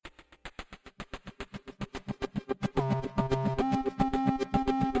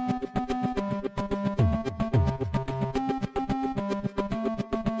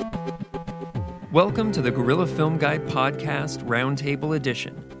Welcome to the Guerrilla Film Guide Podcast Roundtable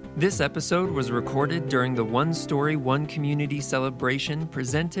Edition. This episode was recorded during the One Story, One Community celebration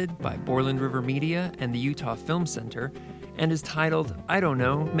presented by Borland River Media and the Utah Film Center, and is titled, I Don't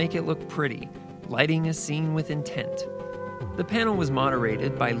Know, Make It Look Pretty, Lighting a Scene with Intent. The panel was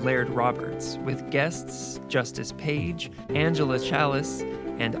moderated by Laird Roberts, with guests Justice Page, Angela Chalice,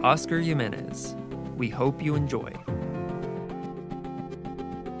 and Oscar Jimenez. We hope you enjoy.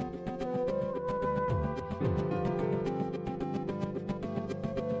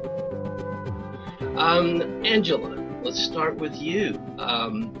 Angela, let's start with you.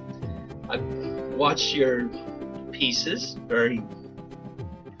 I've watched your pieces, very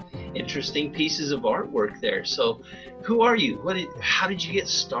interesting pieces of artwork there. So who are you? How did you get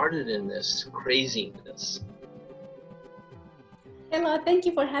started in this craziness? Hello, thank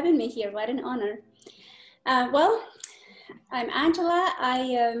you for having me here. What an honor. Well, I'm Angela.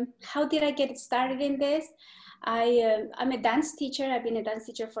 How did I get started in this? I'm a dance teacher. I've been a dance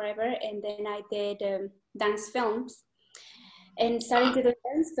teacher forever, and then I did dance films. And starting to do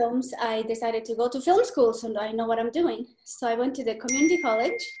dance films, I decided to go to film school so I know what I'm doing. So I went to the community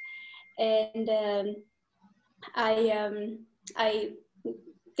college, and I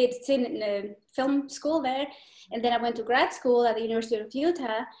did film school there, and then I went to grad school at the University of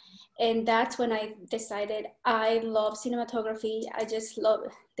Utah, and that's when I decided I love cinematography. I just love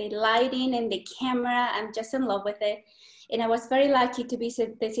the lighting and the camera. I'm just in love with it. And I was very lucky to be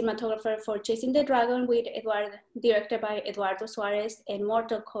the cinematographer for Chasing the Dragon with directed by Eduardo Suarez, and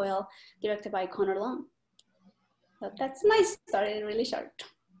Mortal Coil, directed by Connor Long. So that's my story, really short.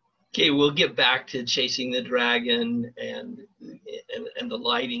 Okay, we'll get back to Chasing the Dragon and the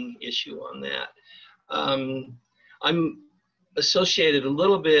lighting issue on that. I'm associated a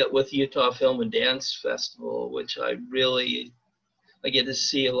little bit with Utah Film and Dance Festival, which I get to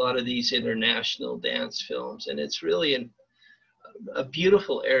see a lot of these international dance films, and it's really a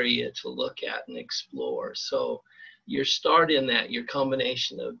beautiful area to look at and explore. So your start in that, your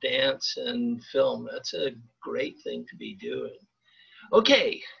combination of dance and film, that's a great thing to be doing.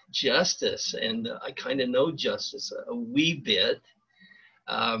 Okay, Justice, and I kind of know Justice a wee bit.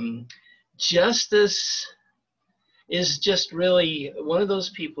 Justice is just really one of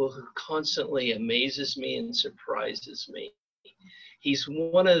those people who constantly amazes me and surprises me. He's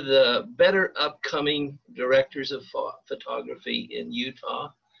one of the better upcoming directors of photography in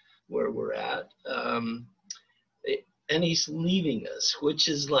Utah, where we're at. And he's leaving us, which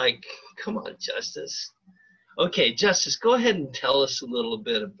is like, come on, Justice. Okay, Justice, go ahead and tell us a little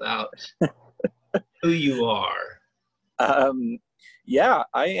bit about who you are. Yeah,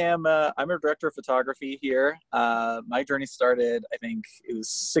 I'm a director of photography here. My journey started, I think it was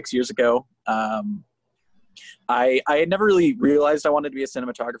 6 years ago. I had never really realized I wanted to be a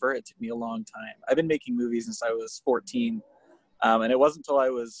cinematographer. It took me a long time. I've been making movies since I was 14. And it wasn't until I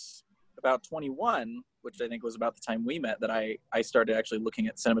was about 21, which I think was about the time we met, that I started actually looking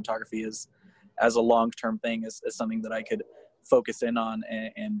at cinematography as a long-term thing, as something that I could focus in on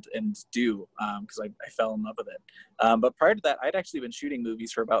and do, because I fell in love with it. But prior to that, I'd actually been shooting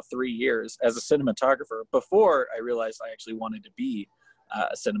movies for about 3 years as a cinematographer before I realized I actually wanted to be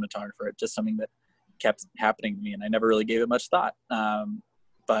a cinematographer. It's just something that kept happening to me, and I never really gave it much thought.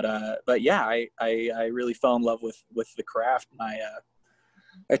 But yeah, I really fell in love with the craft, and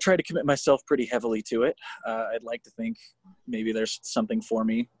I try to commit myself pretty heavily to it. I'd like to think maybe there's something for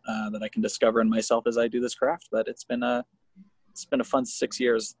me that I can discover in myself as I do this craft, but it's been a fun 6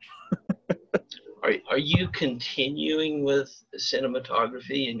 years. Are you continuing with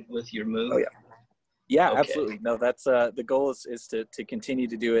cinematography and with your movie? Oh yeah. Yeah, okay. Absolutely. No, that's the goal is to continue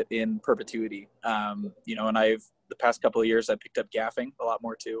to do it in perpetuity. And the past couple of years I picked up gaffing a lot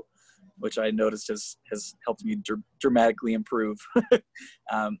more too, which I noticed has helped me dramatically improve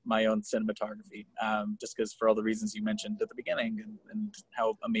my own cinematography. Just because for all the reasons you mentioned at the beginning, and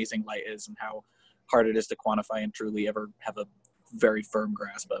how amazing light is, and how hard it is to quantify and truly ever have a very firm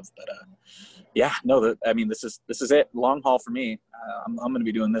grasp of. But this is it. Long haul for me. I'm going to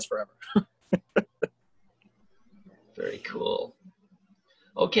be doing this forever. Very cool.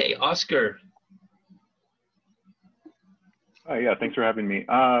 Okay, Oscar. Yeah, thanks for having me.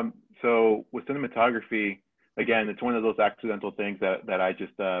 So with cinematography, again, it's one of those accidental things that I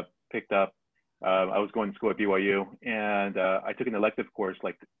just picked up. I was going to school at BYU, and I took an elective course,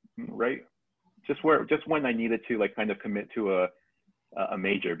 just when I needed to kind of commit to a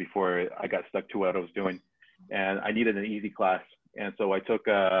major before I got stuck to what I was doing, and I needed an easy class, and so I took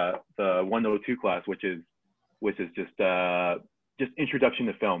the 102 class, which is just introduction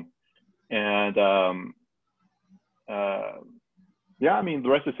to film, and Yeah, I mean, the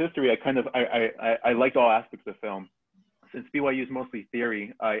rest is history. I liked all aspects of film. Since BYU is mostly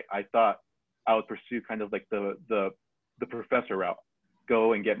theory, I thought I would pursue kind of like the professor route,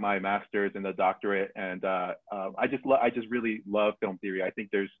 go and get my master's and a doctorate. And I just really love film theory. I think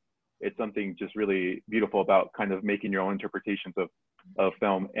it's something just really beautiful about kind of making your own interpretations of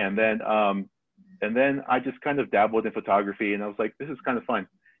film. And then I just kind of dabbled in photography, and I was like, this is kind of fun.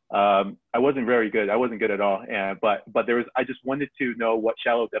 I wasn't very good. I wasn't good at all. But I just wanted to know what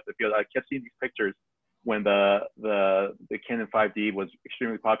shallow depth of field. I kept seeing these pictures when the Canon 5D was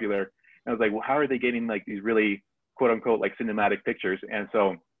extremely popular. And I was like, well, how are they getting like these really quote unquote like cinematic pictures? And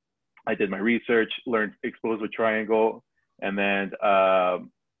so I did my research, learned expose with triangle, and then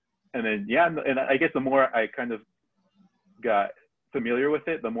yeah, and I guess the more I kind of got familiar with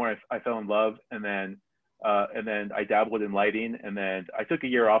it, the more I fell in love. And then I dabbled in lighting, and then I took a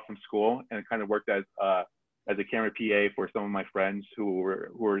year off from school and kind of worked as a camera PA for some of my friends who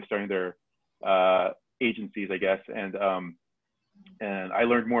were starting their agencies, I guess. And I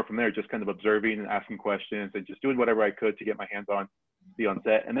learned more from there, just kind of observing and asking questions and just doing whatever I could to get my hands on, be on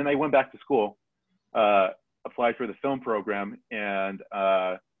set. And then I went back to school, applied for the film program, and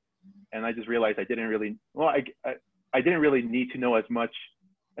I just realized I didn't really need to know as much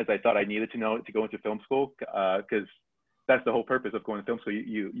as I thought I needed to know to go into film school, because that's the whole purpose of going to film school.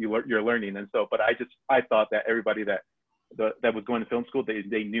 You're learning. And so, but I thought that everybody that was going to film school,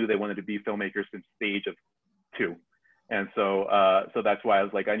 they knew they wanted to be filmmakers since the age of 2. And so that's why I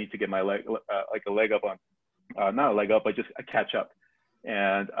was like, I need to get my leg up on, not a leg up, but just a catch up.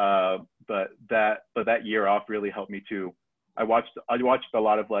 And but that year off really helped me to. I watched a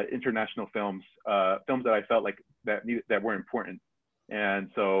lot of like international films that I felt like that were important. And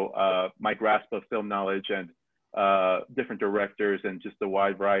so my grasp of film knowledge and different directors and just the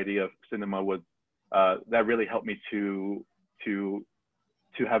wide variety of cinema was that really helped me to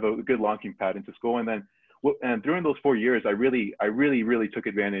have a good launching pad into school. And during those 4 years, I really took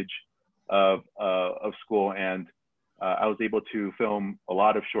advantage of school, and I was able to film a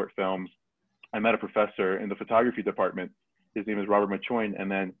lot of short films. I met a professor in the photography department. His name is Robert Machoin,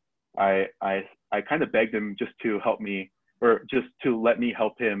 and then I kind of begged him just to help me, or just to let me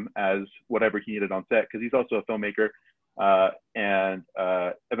help him as whatever he needed on set, because he's also a filmmaker, and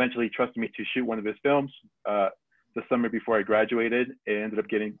eventually trusted me to shoot one of his films the summer before I graduated. It ended up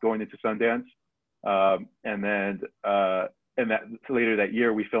going into Sundance, and that later that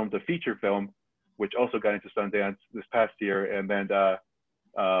year we filmed a feature film, which also got into Sundance this past year, and then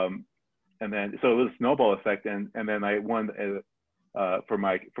so it was a snowball effect, and then I won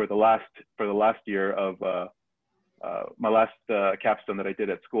for the last year of my last capstone that I did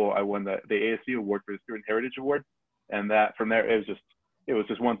at school. I won the ASU award for the Student Heritage Award, and that from there it was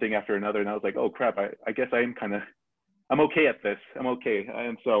just one thing after another, and I was like, oh crap, I guess I'm okay at this. I'm okay,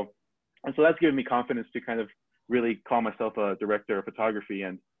 and so that's given me confidence to kind of really call myself a director of photography.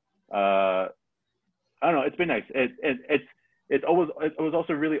 And I don't know, it's been nice. It was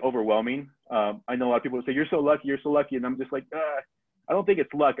also really overwhelming. I know a lot of people say, you're so lucky, and I'm just like, I don't think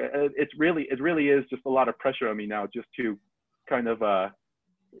it's luck. It really is just a lot of pressure on me now, just to kind of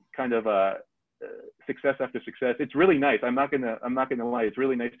success after success. It's really nice. I'm not gonna lie. It's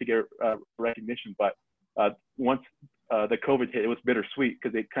really nice to get recognition. But once the COVID hit, it was bittersweet,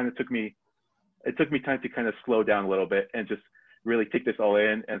 because it took me time to kind of slow down a little bit and just really take this all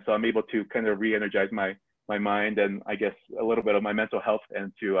in. And so I'm able to kind of re-energize my mind, and I guess a little bit of my mental health,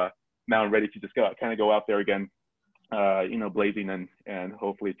 and to now I'm ready to just go out there again, blazing, and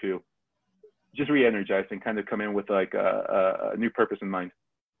hopefully to just re-energize and kind of come in with like a new purpose in mind.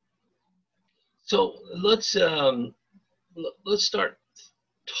 So let's start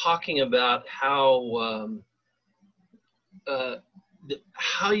talking about how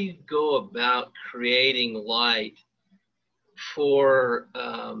you go about creating light for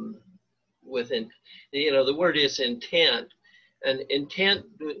within, the word is intent. And intent,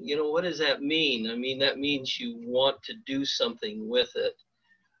 what does that mean? I mean, that means you want to do something with it.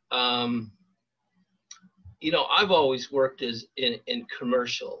 I've always worked in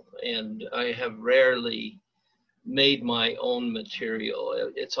commercial, and I have rarely made my own material.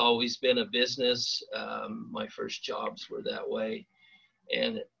 It's always been a business. My first jobs were that way.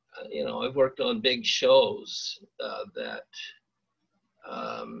 And, I've worked on big shows that,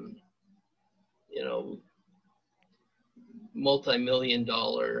 multi-million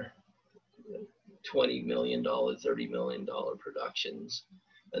dollar, $20 million, $30 million productions,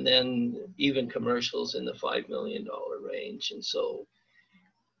 and then even commercials in the $5 million range. And so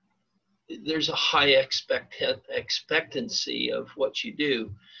there's a high expectancy of what you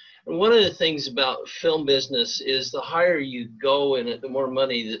do. And one of the things about film business is the higher you go in it, the more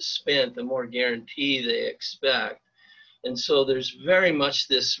money that's spent, the more guarantee they expect. And so there's very much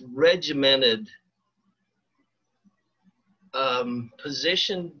this regimented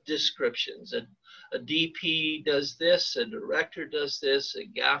position descriptions. A DP does this, a director does this, a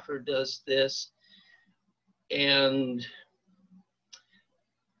gaffer does this. And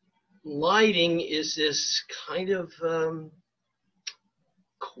lighting is this kind of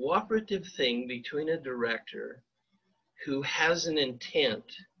cooperative thing between a director who has an intent,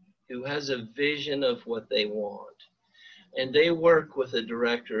 who has a vision of what they want. And they work with a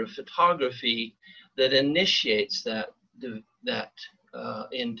director of photography that initiates that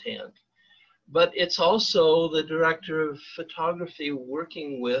intent. But it's also the director of photography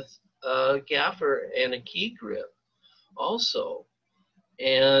working with a gaffer and a key grip also.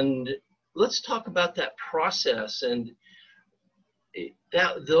 And let's talk about that process and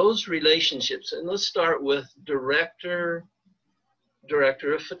those relationships. And let's start with director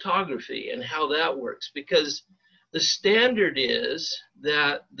of photography and how that works, because the standard is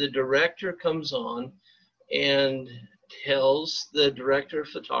that the director comes on and tells the director of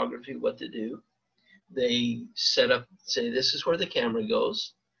photography what to do. They set up, say, this is where the camera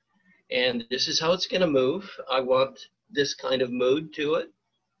goes, and this is how it's going to move. I want this kind of mood to it.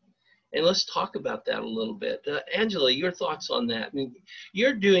 And let's talk about that a little bit. Angela, your thoughts on that? I mean,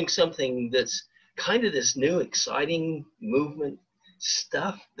 you're doing something that's kind of this new, exciting movement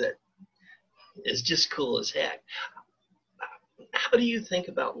stuff that is just cool as heck. How do you think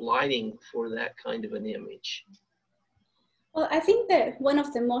about lighting for that kind of an image? Well, I think that one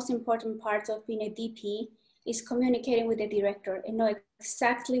of the most important parts of being a DP is communicating with the director and know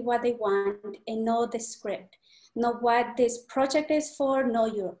exactly what they want and know the script, know what this project is for, know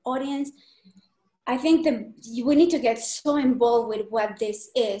your audience. I think that we need to get so involved with what this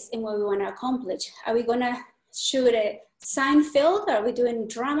is and what we want to accomplish. Are we going to shoot a Seinfeld? Are we doing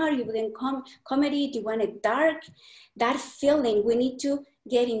drama? Are you doing comedy? Do you want it dark? That feeling, we need to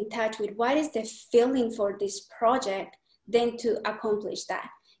get in touch with what is the feeling for this project, then to accomplish that,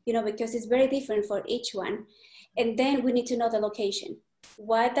 because it's very different for each one. And then we need to know the location.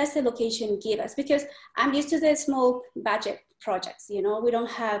 What does the location give us? Because I'm used to the small budget projects, we don't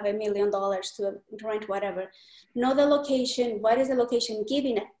have $1 million to rent whatever. Know the location, what is the location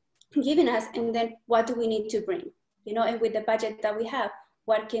giving us, and then what do we need to bring? And with the budget that we have,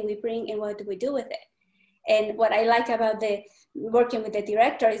 what can we bring and what do we do with it? And what I like about the working with the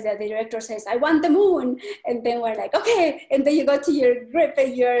director is that the director says, I want the moon. And then we're like, okay. And then you go to your grip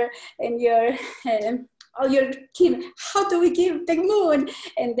and your team, how do we give the moon?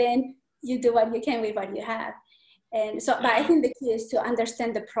 And then you do what you can with what you have. And so, but I think the key is to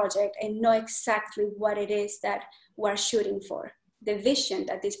understand the project and know exactly what it is that we're shooting for, the vision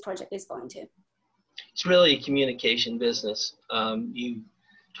that this project is going to. It's really a communication business. You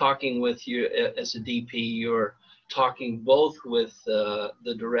talking with you as a DP, you're talking both with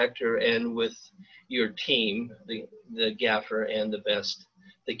the director and with your team, the gaffer and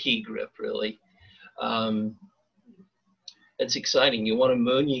the key grip, really. It's exciting. You want a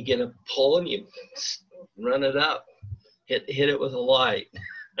moon, you get a pole and you run it up, hit it with a light.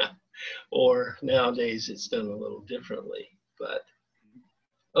 Or nowadays it's done a little differently. But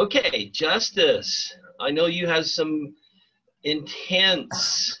okay, Justice, I know you have some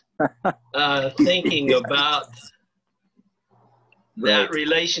intense thinking about that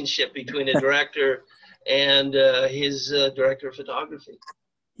relationship between a director and his director of photography.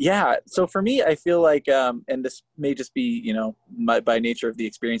 Yeah. So for me, I feel like, and this may just be, by nature of the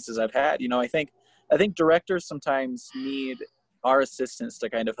experiences I've had, I think directors sometimes need our assistance to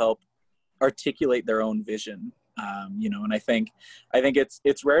kind of help articulate their own vision. And I think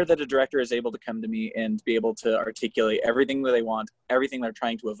it's rare that a director is able to come to me and be able to articulate everything that they want, everything they're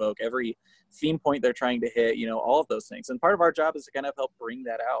trying to evoke, every theme point they're trying to hit, all of those things. And part of our job is to kind of help bring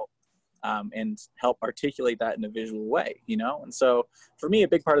that out and help articulate that in a visual way, And so for me, a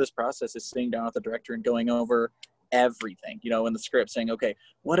big part of this process is sitting down with the director and going over everything, in the script, saying, okay,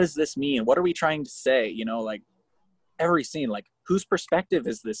 what does this mean? What are we trying to say? Like every scene, like whose perspective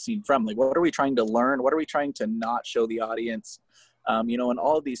is this scene from? Like, what are we trying to learn? What are we trying to not show the audience? And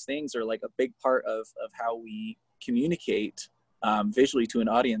all of these things are like a big part of how we communicate visually to an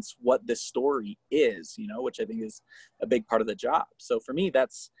audience what this story is, which I think is a big part of the job. So for me,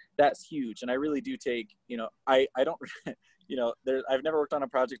 that's huge. And I really do take, I don't, I've never worked on a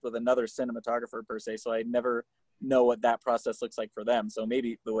project with another cinematographer per se, so I never know what that process looks like for them. So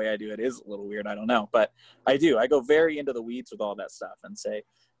maybe the way I do it is a little weird. I don't know, but I go very into the weeds with all that stuff and say,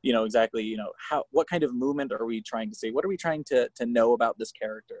 exactly, what kind of movement are we trying to say? What are we trying to know about this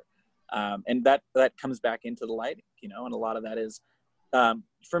character? And that comes back into the lighting, you know, and a lot of that is,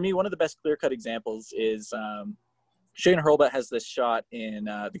 for me, one of the best clear-cut examples is Shane Hurlbut has this shot in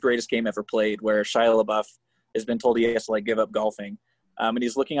The Greatest Game Ever Played where Shia LaBeouf has been told he has to like give up golfing. And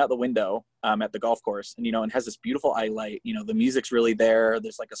he's looking out the window at the golf course, and, you know, and has this beautiful eye light, you know, the music's really there.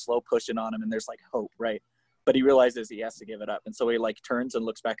 There's like a slow pushing on him and there's like hope, right? But he realizes he has to give it up. And so he like turns and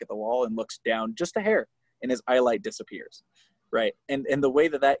looks back at the wall and looks down just a hair, and his eye light disappears, right? And the way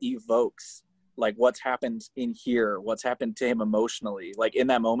that evokes like what's happened in here, what's happened to him emotionally, like in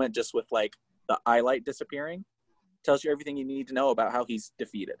that moment, just with like the eye light disappearing, tells you everything you need to know about how he's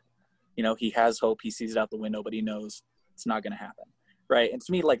defeated. You know, he has hope, he sees it out the window, but he knows it's not going to happen, right? And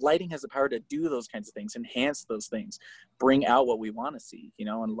to me, like, lighting has the power to do those kinds of things, enhance those things, bring out what we want to see, you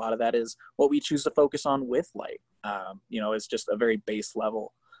know, and a lot of that is what we choose to focus on with light. You know, it's just a very base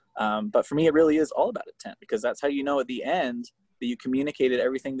level. But for me, it really is all about intent, because that's how you know at the end that you communicated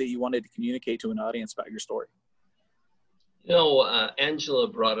everything that you wanted to communicate to an audience about your story. You know, Angela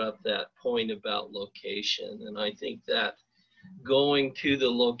brought up that point about location, and I think that going to the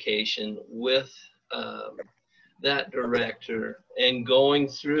location with that director and going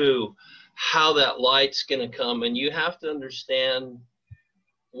through how that light's going to come, and you have to understand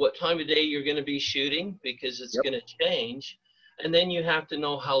what time of day you're going to be shooting, because it's going to change, and then you have to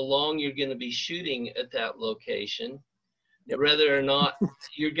know how long you're going to be shooting at that location, whether or not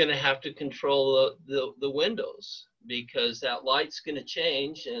you're going to have to control the windows, because that light's going to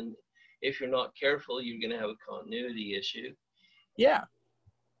change, and if you're not careful, you're going to have a continuity issue. Yeah.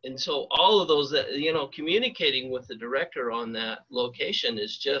 And so all of those, that, you know, communicating with the director on that location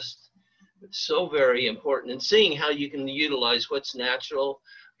is just so very important, and seeing how you can utilize what's natural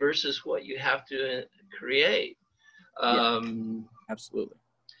versus what you have to create. Absolutely.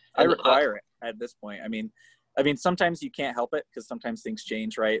 I require it at this point. I mean, sometimes you can't help it because sometimes things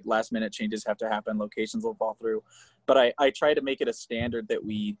change, right? Last minute changes have to happen. Locations will fall through. But I try to make it a standard that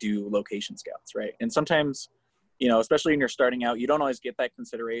we do location scouts, right? And sometimes, you know, especially when you're starting out, you don't always get that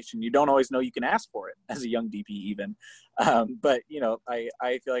consideration. You don't always know you can ask for it as a young DP even. But, you know, I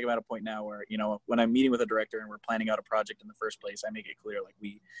feel like I'm at a point now where, you know, when I'm meeting with a director and we're planning out a project in the first place, I make it clear, like,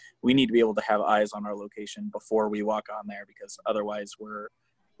 we need to be able to have eyes on our location before we walk on there, because otherwise we're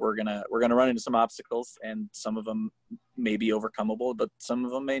gonna run into some obstacles, and some of them may be overcomable, but some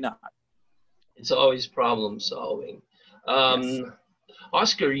of them may not. It's always problem solving. Yes.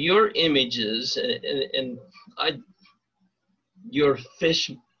 Oscar, your images and your fish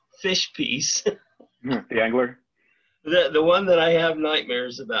piece, the angler, the one that I have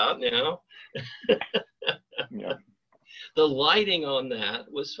nightmares about now. Yeah. The lighting on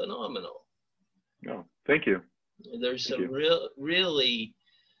that was phenomenal. No, thank you. There's some really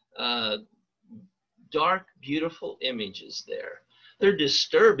dark, beautiful images there. They're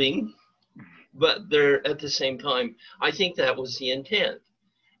disturbing, but they're at the same time, I think that was the intent.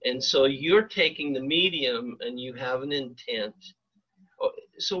 And so you're taking the medium and you have an intent.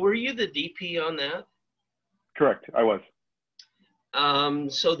 So were you the DP on that? Correct, I was.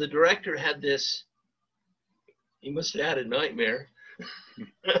 So the director had this, he must have had a nightmare,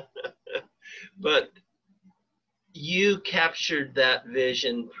 but you captured that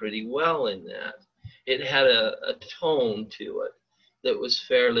vision pretty well in that. It had a tone to it that was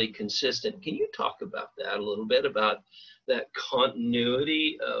fairly consistent. Can you talk about that a little bit, about that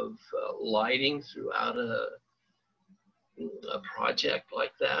continuity of lighting throughout a project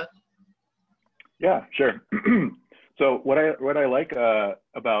like that? Yeah, sure. So what I like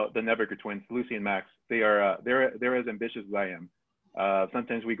about the Nebeker twins, Lucy and Max, they're as ambitious as I am.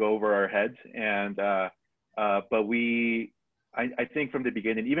 Sometimes we go over our heads, and but I think from the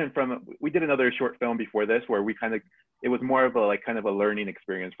beginning, we did another short film before this where it was more of a learning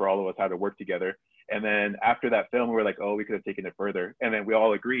experience for all of us how to work together. And then after that film, we were like, oh, we could have taken it further. And then we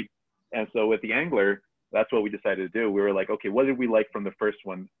all agreed. And so with The Angler, that's what we decided to do. We were like, okay, what did we like from the first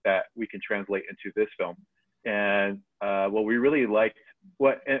one that we can translate into this film? And what we really liked,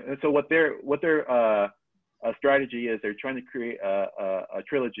 what their strategy is, they're trying to create a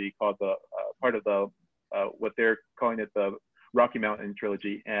trilogy called part of the what they're calling it the Rocky Mountain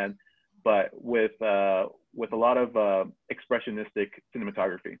trilogy, but with a lot of expressionistic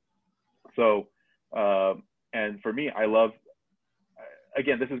cinematography. So and for me, I love,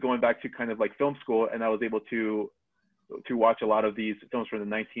 again, this is going back to kind of like film school, and I was able to watch a lot of these films from the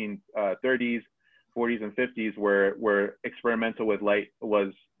 1930s, 40s, and 50s where experimental with light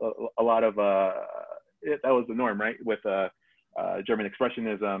was a lot of that was the norm, right? With German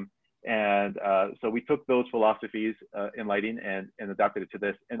expressionism. And so we took those philosophies in lighting and adapted it to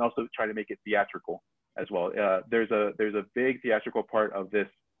this, and also try to make it theatrical as well. There's a big theatrical part of this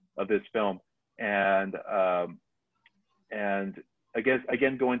this film. And I guess,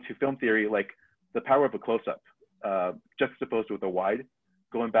 again, going to film theory, like the power of a close-up juxtaposed with a wide,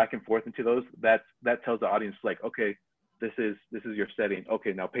 going back and forth into those, that tells the audience, like, okay, this is your setting.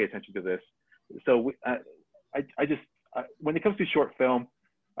 Okay, now pay attention to this. So when it comes to short film,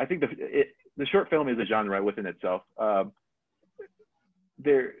 I think the short film is a genre within itself.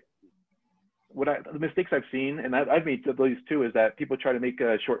 The mistakes I've seen, and I've made these too, is that people try to make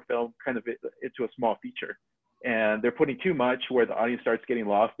a short film kind of into a small feature, and they're putting too much where the audience starts getting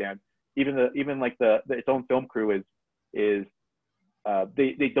lost. And even like its own film crew is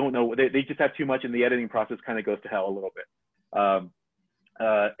they don't know, they just have too much, and the editing process kind of goes to hell a little bit.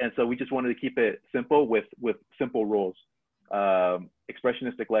 And so we just wanted to keep it simple with simple rules: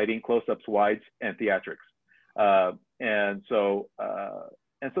 expressionistic lighting, close-ups, wides, and theatrics. And so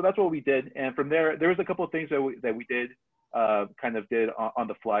that's what we did. And from there was a couple of things that we did on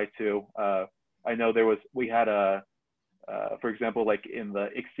the fly too. I know we had for example, like in the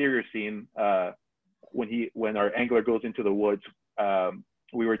exterior scene, when our angler goes into the woods, I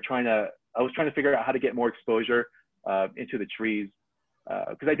was trying to figure out how to get more exposure into the trees,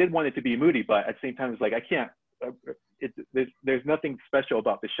 because I did want it to be moody, but at the same time, it's like, I can't, there's nothing special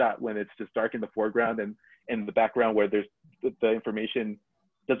about the shot when it's just dark in the foreground and in the background where the information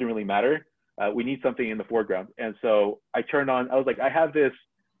doesn't really matter. We need something in the foreground. And so I was like, I have this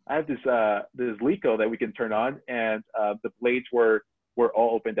Leco that we can turn on, and the blades were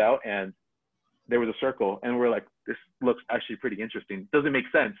all opened out, and there was a circle, and we're like, this looks actually pretty interesting. Doesn't make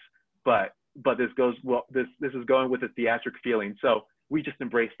sense, but this goes well. This is going with a theatric feeling. So we just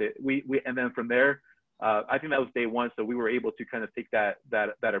embraced it. And then from there, I think that was day one. So we were able to kind of take that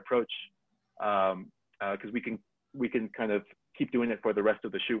approach, because we can kind of keep doing it for the rest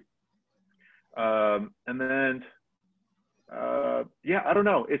of the shoot. And then, I don't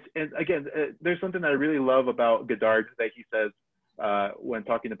know. And again, there's something that I really love about Godard that he says when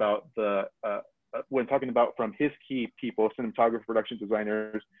talking about from his key people, cinematographer, production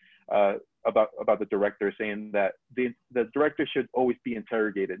designers, about the director, saying that the director should always be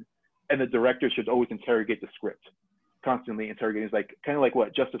interrogated, and the director should always interrogate the script, constantly interrogating. It's like kind of like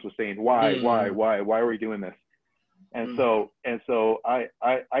what Justice was saying. Why are we doing this? And so I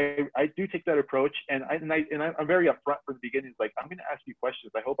do take that approach, and I'm very upfront from the beginning. It's like, I'm going to ask you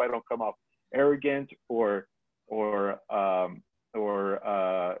questions. I hope I don't come off arrogant or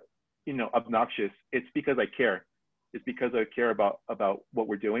obnoxious. It's because I care. It's because I care about what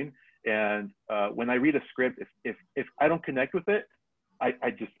we're doing. And when I read a script, if I don't connect with it, I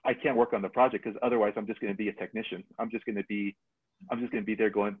can't work on the project, because otherwise I'm just going to be a technician. I'm just going to be there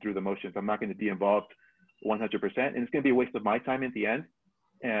going through the motions. I'm not going to be involved 100%, and it's going to be a waste of my time at the end,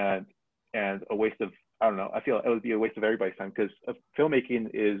 and a waste of, I don't know, I feel it would be a waste of everybody's time, because filmmaking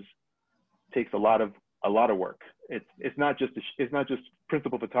takes a lot of work. It's not just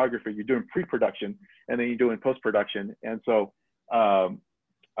principal photography. You're doing pre-production, and then you're doing post-production, and so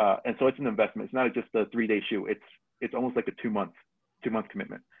it's an investment. It's not just a 3-day shoot. It's almost like a 2-month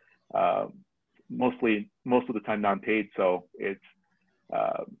commitment. Most of the time non-paid. So it's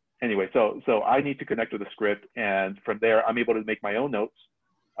anyway. So I need to connect with the script, and from there I'm able to make my own notes.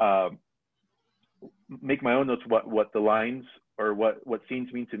 What the lines or what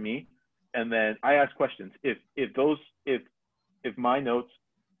scenes mean to me, and then I ask questions. If my notes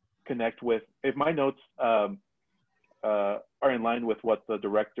connect with, if my notes are in line with what the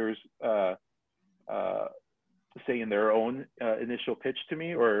directors say in their own initial pitch to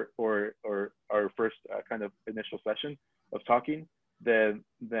me, or our first kind of initial session of talking, then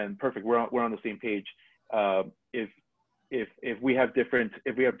perfect. We're on the same page. If we have different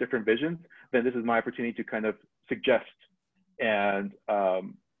visions, then this is my opportunity to kind of suggest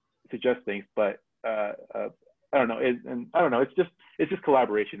things. But I don't know. It's just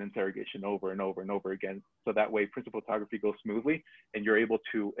collaboration, interrogation over and over and over again. So that way, principal photography goes smoothly, and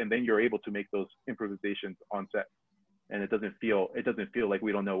then you're able to make those improvisations on set, and it doesn't feel like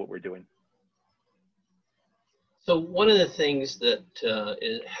we don't know what we're doing. So one of the things that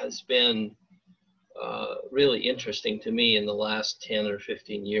has been really interesting to me in the last 10 or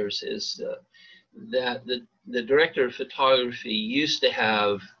 15 years is that the director of photography used to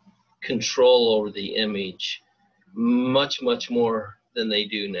have control over the image much more than they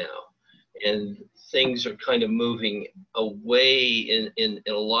do now, and things are kind of moving away in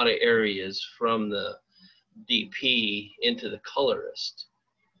a lot of areas from the DP into the colorist,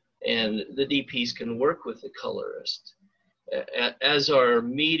 and the DPs can work with the colorist. As our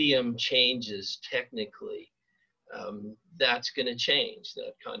medium changes technically, that's going to change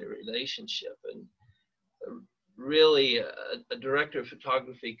that kind of relationship. And really a director of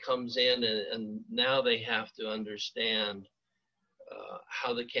photography comes in and now they have to understand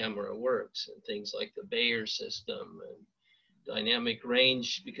how the camera works and things like the Bayer system and dynamic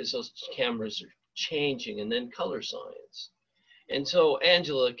range, because those cameras are changing, and then color science. And so,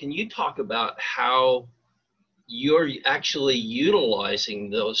 Angela, can you talk about how you're actually utilizing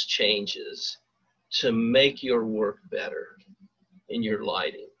those changes to make your work better in your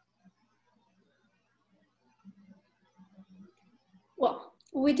lighting? Well,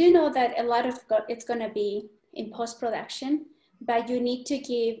 we do know that a lot of it's going to be in post-production, but you need to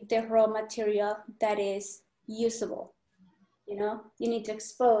give the raw material that is usable. You know, you need to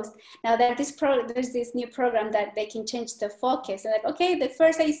expose. Now that there's this new program that they can change the focus. And like, okay, the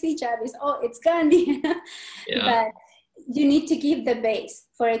first AC job is, oh, it's gone. Yeah. But you need to give the base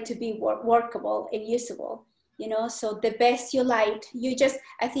for it to be workable and usable. You know, so the best you light,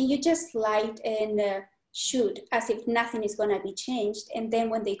 I think you just light and shoot as if nothing is going to be changed. And then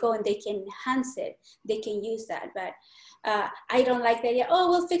when they go and they can enhance it, they can use that. But I don't like the idea,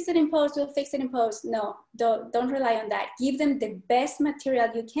 oh, we'll fix it in post. No, don't rely on that. Give them the best material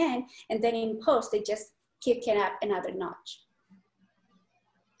you can, and then in post, they just kick it up another notch.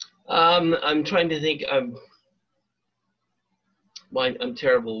 I'm trying to think. I'm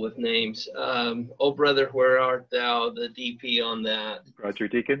terrible with names. Oh, brother, where art thou? The DP on that. Roger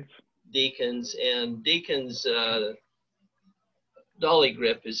Deakins. Deakins dolly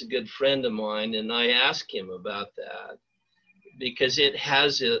grip is a good friend of mine, and I asked him about that because it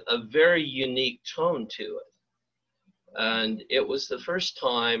has a very unique tone to it. And it was the first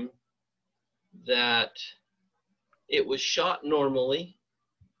time that it was shot normally,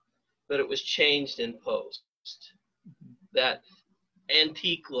 but it was changed in post. That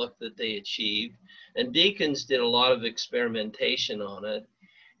antique look that they achieved, and Deakins did a lot of experimentation on it,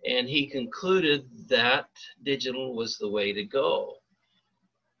 and he concluded that digital was the way to go.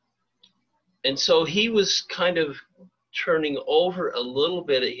 And so he was kind of turning over a little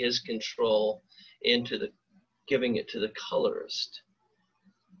bit of his control into giving it to the colorist.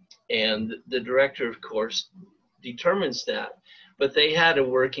 And the director, of course, determines that. But they had a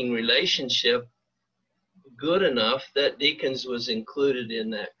working relationship good enough that Deakins was included in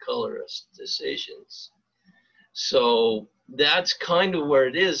that colorist decisions. So that's kind of where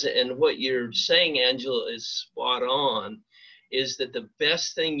it is. And what you're saying, Angela, is spot on, is that the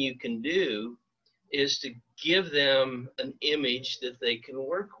best thing you can do is to give them an image that they can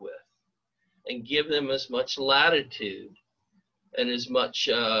work with and give them as much latitude and as much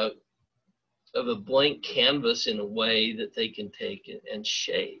of a blank canvas in a way that they can take it and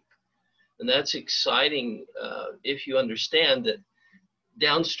shape. And that's exciting if you understand that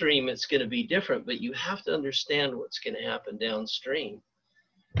downstream it's going to be different, but you have to understand what's going to happen downstream.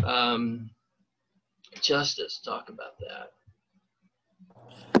 Justice, talk about that.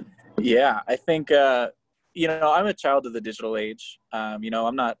 Yeah, I think you know, I'm a child of the digital age. You know,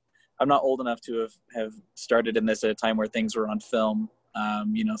 I'm not old enough to have started in this at a time where things were on film.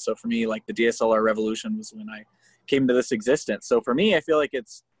 You know, so for me, like the DSLR revolution was when I came to this existence. So for me, I feel like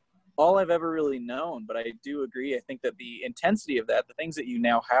it's all I've ever really known. But I do agree. I think that the intensity of that, the things that you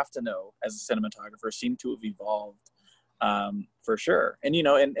now have to know as a cinematographer, seem to have evolved for sure. And you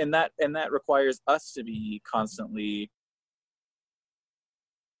know, and that requires us to be constantly,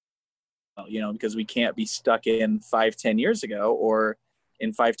 you know, because we can't be stuck in 5-10 years ago, or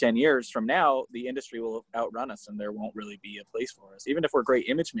in 5-10 years from now, the industry will outrun us and there won't really be a place for us. Even if we're great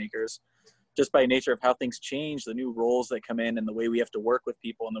image makers, just by nature of how things change, the new roles that come in and the way we have to work with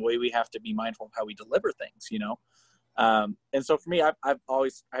people and the way we have to be mindful of how we deliver things, you know? And so for me, I've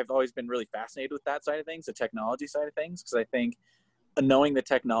always been really fascinated with that side of things, the technology side of things, because I think knowing the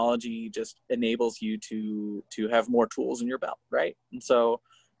technology just enables you to have more tools in your belt, right? And so,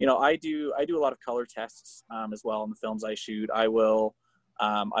 you know, I do a lot of color tests as well in the films I shoot. I will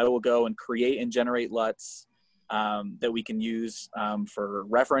go and create and generate LUTs that we can use for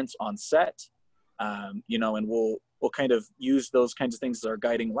reference on set, you know, and we'll kind of use those kinds of things as our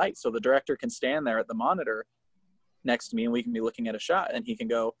guiding light. So the director can stand there at the monitor next to me and we can be looking at a shot and he can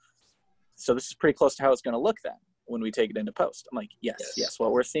go, so this is pretty close to how it's going to look then when we take it into post. I'm like, yes.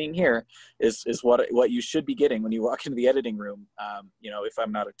 What we're seeing here is what you should be getting when you walk into the editing room, you know, if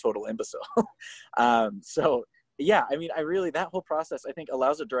I'm not a total imbecile. So yeah, I mean, that whole process, I think,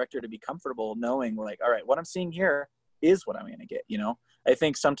 allows a director to be comfortable knowing, like, all right, what I'm seeing here is what I'm going to get, you know? I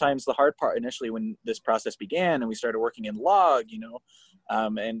think sometimes the hard part initially when this process began and we started working in log, you know,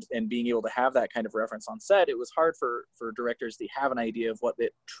 and being able to have that kind of reference on set, it was hard for directors to have an idea of what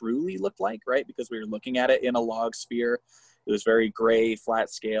it truly looked like, right? Because we were looking at it in a log sphere. It was very gray, flat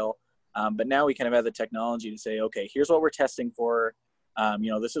scale. But now we kind of have the technology to say, okay, here's what we're testing for.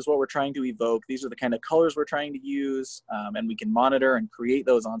 This is what we're trying to evoke. These are the kind of colors we're trying to use. And we can monitor and create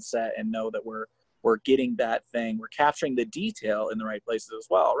those on set and know that we're getting that thing. We're capturing the detail in the right places as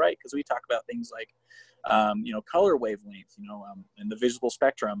well, right? Because we talk about things like, color wavelength, and the visible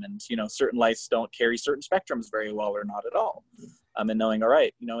spectrum. And, certain lights don't carry certain spectrums very well or not at all. And knowing, all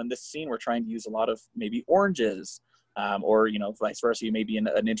right, in this scene, we're trying to use a lot of maybe oranges. Or vice versa. You may be in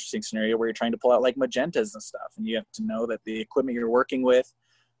an interesting scenario where you're trying to pull out like magentas and stuff, and you have to know that the equipment you're working with,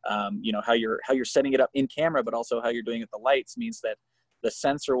 how you're setting it up in camera, but also how you're doing it with the lights means that the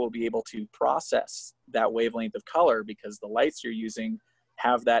sensor will be able to process that wavelength of color because the lights you're using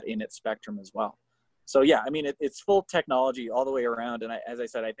have that in its spectrum as well. So yeah, I mean, it's full technology all the way around, and as I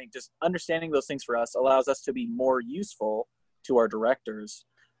said, I think just understanding those things for us allows us to be more useful to our directors.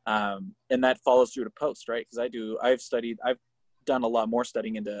 And that follows through to post, right? Because I've done a lot more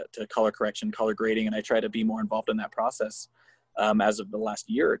studying into color correction, color grading, and I try to be more involved in that process as of the last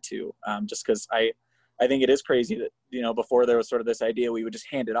year or two, just because I think it is crazy that, before there was sort of this idea we would just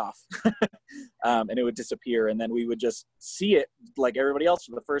hand it off and it would disappear, and then we would just see it like everybody else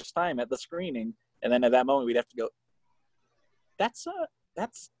for the first time at the screening, and then at that moment we'd have to go, that's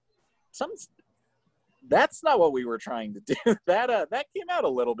not what we were trying to do. That came out a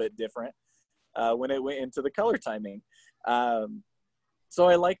little bit different when it went into the color timing. So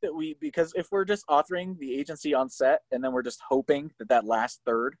I like that because if we're just authoring the agency on set and then we're just hoping that last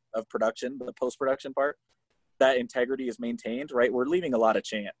third of production, the post-production part, that integrity is maintained, right? We're leaving a lot of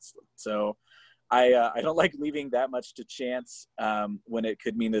chance. So I don't like leaving that much to chance when it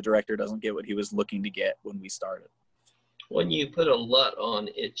could mean the director doesn't get what he was looking to get when we started. When you put a LUT on,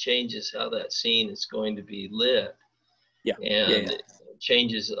 it changes how that scene is going to be lit. Yeah. And it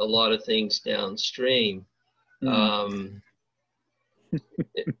changes a lot of things downstream.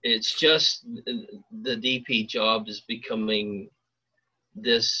 It's just the DP job is becoming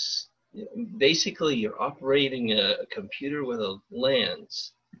this, basically you're operating a computer with a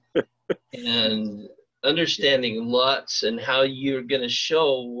lens and understanding LUTs and how you're going to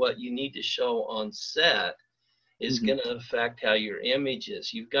show what you need to show on set is going to affect how your image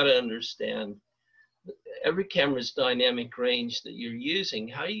is. You've got to understand every camera's dynamic range that you're using.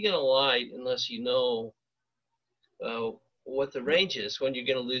 How are you going to light unless you know what the range is, when you're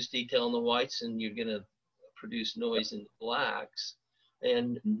going to lose detail in the whites and you're going to produce noise in the blacks?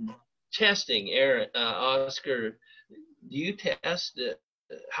 And testing, Aaron, Oscar, do you test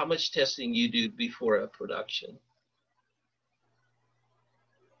how much testing you do before a production?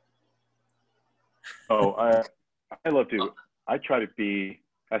 Oh, I love to. I try to be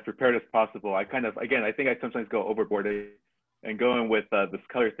as prepared as possible. I think I sometimes go overboard and going with this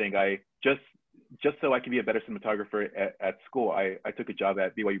color thing. I just so I can be a better cinematographer at school, I took a job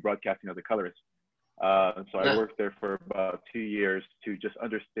at BYU Broadcasting as a colorist. So I worked there for about 2 years to just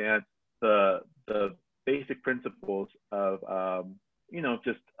understand the basic principles of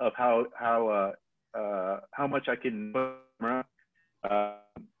just of how much I can put camera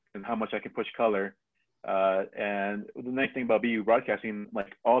and how much I can push color. And the nice thing about BYU Broadcasting,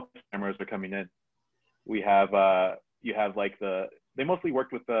 like all cameras are coming in. We have you have like they mostly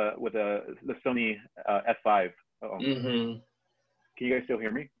worked with the Sony F5. Can you guys still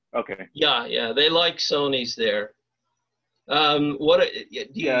hear me? Okay. Yeah, they like Sony's there. What do you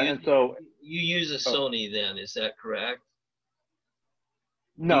use? And so you use a Sony then? Is that correct?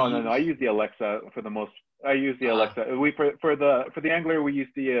 No. I use the Alexa for the most. I use the Alexa. We for the angler we use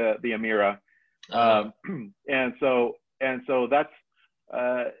the Amira. And so that's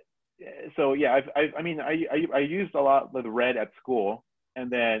so yeah. I used a lot of the Red at school, and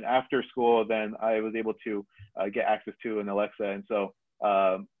then after school, then I was able to get access to an Alexa, and so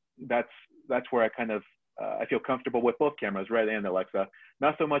that's where I kind of I feel comfortable with both cameras, Red and Alexa.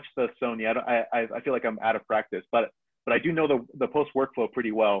 Not so much the Sony. I feel like I'm out of practice, but I do know the post workflow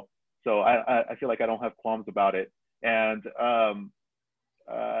pretty well, so I feel like I don't have qualms about it. And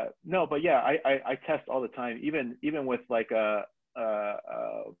no, but yeah, I test all the time, even with like I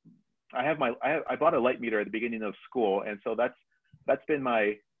bought a light meter at the beginning of school, and so that's been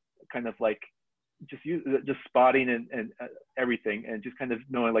my kind of like just spotting and everything, and just kind of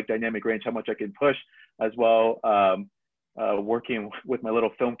knowing like dynamic range, how much I can push as well. Working with my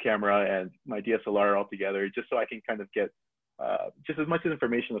little film camera and my DSLR all together, just so I can kind of get just as much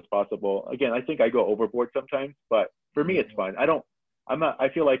information as possible. Again, I think I go overboard sometimes, but for me it's fine. I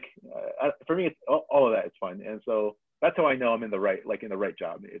feel like for me it's all of that it's fine, and so that's how I know I'm in the right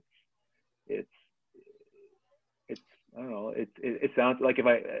job. It's I don't know. It sounds like if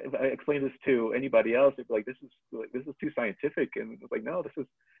I explain this to anybody else, it's like this is too scientific, and it's like no,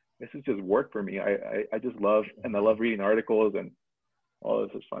 this this is just work for me. I just love, and I love reading articles, and all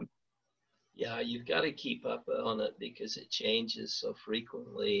this is fun. Yeah, you've got to keep up on it because it changes so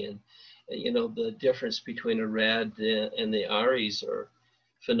frequently. And you know, the difference between a red and the Aries are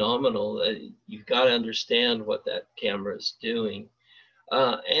phenomenal. You've got to understand what that camera is doing.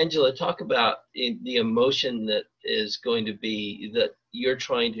 Angela, talk about the emotion that is going to be that you're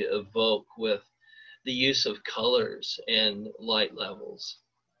trying to evoke with the use of colors and light levels.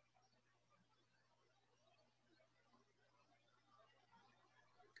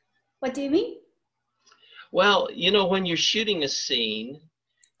 What do you mean? Well, you know, when you're shooting a scene,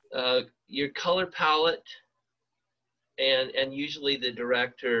 your color palette and usually the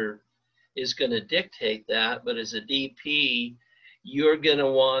director is going to dictate that, but as a DP, you're going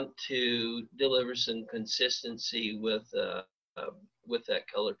to want to deliver some consistency with that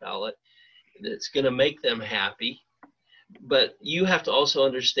color palette that's going to make them happy. But you have to also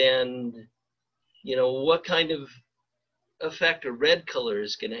understand, you know, what kind of effect a red color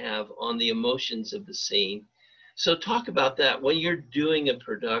is going to have on the emotions of the scene. So talk about that when you're doing a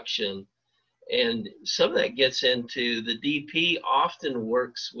production. And some of that gets into the DP often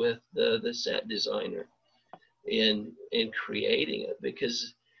works with the set designer in creating it,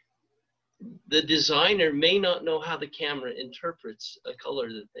 because the designer may not know how the camera interprets a color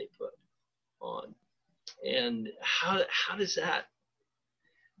that they put on. And how does that,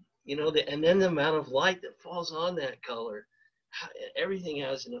 you know, and then the amount of light that falls on that color, everything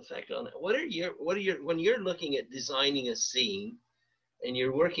has an effect on it. What are your when you're looking at designing a scene and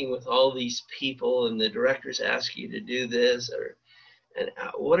you're working with all these people and the directors ask you to do this,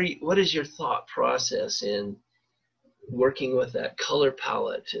 what is your thought process in working with that color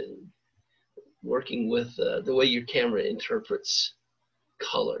palette and working with the way your camera interprets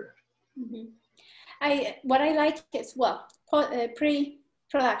color? Mm-hmm. What I like is, well,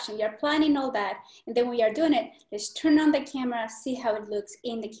 pre-production, you're planning all that, and then when you're doing it, just turn on the camera, see how it looks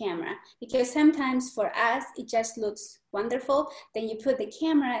in the camera. Because sometimes for us, it just looks wonderful. Then you put the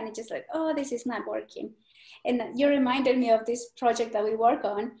camera and it's just like, oh, this is not working. And you reminded me of this project that we work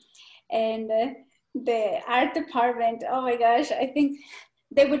on, and the art department, oh my gosh, I think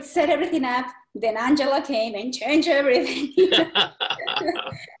they would set everything up. Then Angela came and changed everything.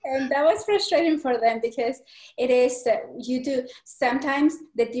 And that was frustrating for them, because it is, you do, sometimes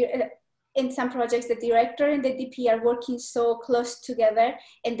in some projects, the director and the DP are working so close together,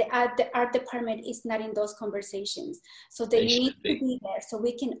 and the art department is not in those conversations. So they need to be there, so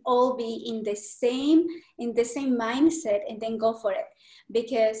we can all be in the same mindset and then go for it.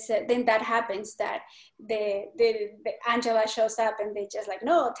 Because then that happens, that the Angela shows up and they just like,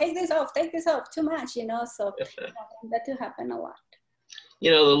 no, take this off, too much, you know. So that do happen a lot.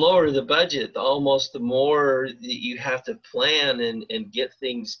 You know, the lower the budget, almost the more that you have to plan and get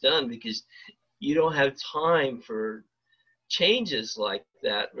things done, because you don't have time for changes like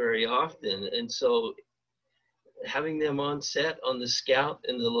that very often. And so having them on set, on the scout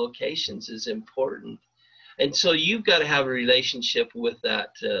and the locations is important. And so you've got to have a relationship with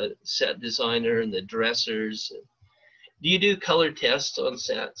that set designer and the dressers. Do you do color tests on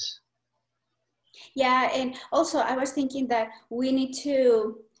sets? Yeah, and also I was thinking that we need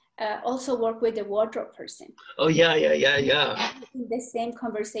to also work with the wardrobe person. Oh yeah. In the same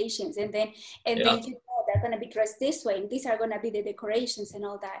conversations, and then you know they're going to be dressed this way, and these are going to be the decorations and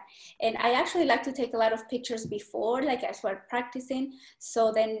all that. And I actually like to take a lot of pictures before, like as we're practicing,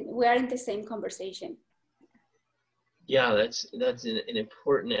 so then we're in the same conversation. Yeah, that's an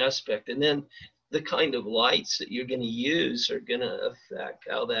important aspect. And then the kind of lights that you're going to use are going to affect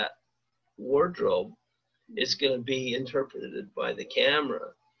how that wardrobe is going to be interpreted by the camera.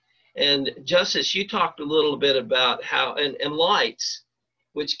 And Justice, you talked a little bit about how, and lights,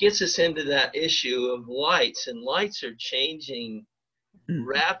 which gets us into that issue of lights, and lights are changing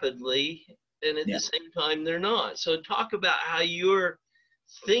rapidly, and at the same time they're not. So talk about how you're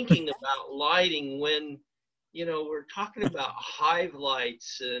thinking about lighting when, you know, we're talking about hive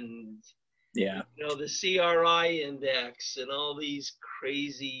lights and, you know, the CRI index and all these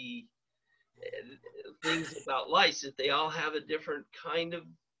crazy things about lights, that they all have a different kind of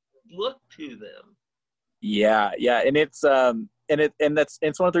look to them. And it's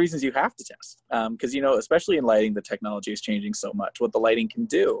it's one of the reasons you have to test, because you know, especially in lighting, the technology is changing so much, what the lighting can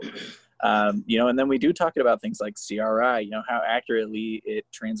do. You know, and then we do talk about things like CRI, you know, how accurately it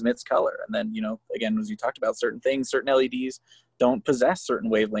transmits color. And then, you know, again, as you talked about, certain LEDs don't possess certain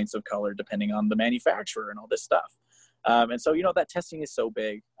wavelengths of color depending on the manufacturer and all this stuff. And so, you know, that testing is so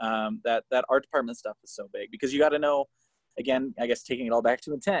big, that art department stuff is so big, because you got to know, again, I guess taking it all back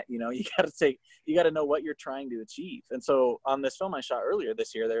to intent, you got to know what you're trying to achieve. And so on this film I shot earlier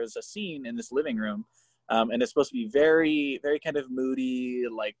this year, there's a scene in this living room, and it's supposed to be very, very kind of moody,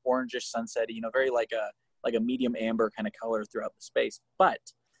 like orangish sunsetty, very like a medium amber kind of color throughout the space. But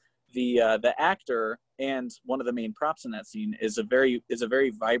the actor and one of the main props in that scene is a very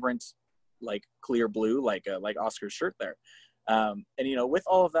vibrant, like clear blue, like Oscar's shirt there. And with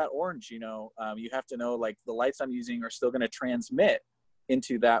all of that orange, you have to know, like, the lights I'm using are still going to transmit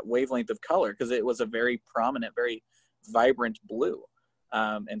into that wavelength of color, because it was a very prominent, very vibrant blue.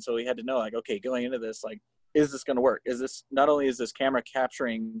 And so we had to know, like, okay, going into this, like, is this going to work? Not only is this camera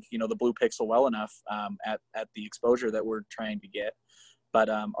capturing, the blue pixel well enough at the exposure that we're trying to get, but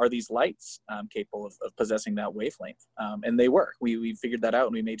are these lights capable of possessing that wavelength? And they were. We figured that out,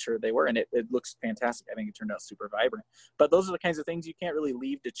 and we made sure they were, and it looks fantastic. I think it turned out super vibrant. But those are the kinds of things you can't really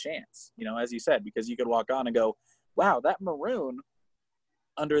leave to chance, as you said, because you could walk on and go, wow, that maroon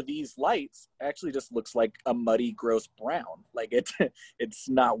under these lights actually just looks like a muddy, gross brown. Like it's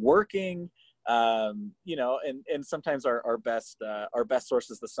not working. And sometimes our best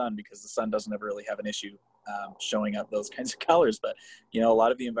source is the sun, because the sun doesn't ever really have an issue showing up those kinds of colors. But a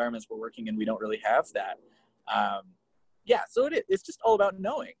lot of the environments we're working in, we don't really have that. So it's just all about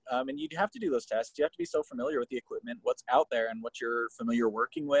knowing, and you have to do those tests. You have to be so familiar with the equipment, what's out there, and what you're familiar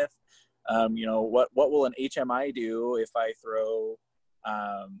working with. What will an HMI do if I throw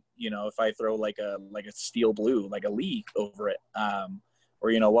like a steel blue, like a Lee over it,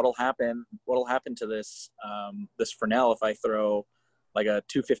 or what'll happen to this Fresnel if I throw like a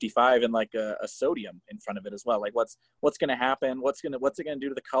 255 and like a sodium in front of it as well. Like what's going to happen? What's it going to do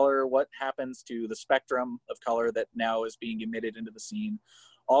to the color? What happens to the spectrum of color that now is being emitted into the scene?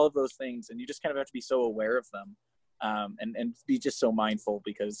 All of those things, and you just kind of have to be so aware of them, and be just so mindful,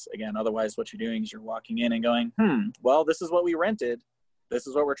 because again, otherwise what you're doing is you're walking in and going, well, this is what we rented. This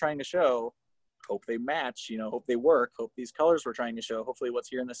is what we're trying to show. Hope they match, hope they work, hope these colors we're trying to show, hopefully what's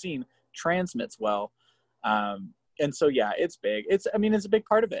here in the scene transmits well. And so, yeah, it's big. It's a big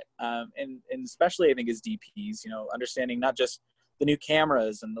part of it. And especially I think as DPs, understanding not just the new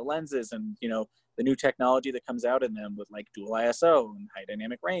cameras and the lenses and, the new technology that comes out in them with like dual ISO and high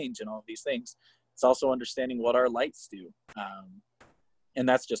dynamic range and all of these things. It's also understanding what our lights do. And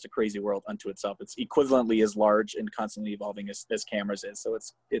that's just a crazy world unto itself. It's equivalently as large and constantly evolving as cameras is. So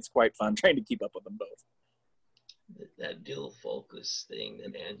it's quite fun trying to keep up with them both. That dual focus thing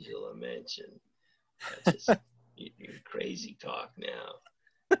that Angela mentioned, that's just you crazy talk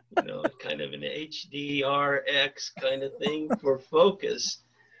now. Kind of an HDRX kind of thing for focus.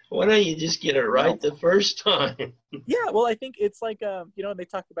 Why don't you just get it right the first time? Yeah, well, I think it's like, they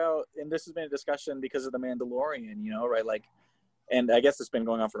talked about, and this has been a discussion because of The Mandalorian, right? Like, and I guess it's been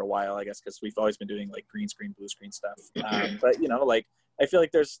going on for a while, I guess, because we've always been doing like green screen, blue screen stuff. But, like, I feel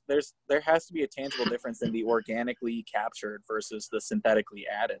like there has to be a tangible difference in the organically captured versus the synthetically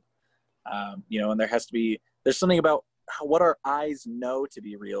added. And there's something about what our eyes know to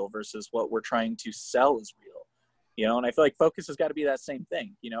be real versus what we're trying to sell as real. And I feel like focus has got to be that same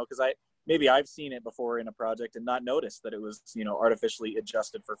thing, because I've seen it before in a project and not noticed that it was, artificially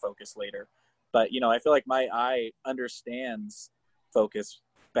adjusted for focus later. But, I feel like my eye understands focus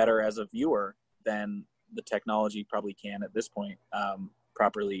better as a viewer than the technology probably can at this point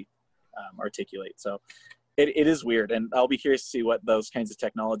properly articulate. So it is weird. And I'll be curious to see what those kinds of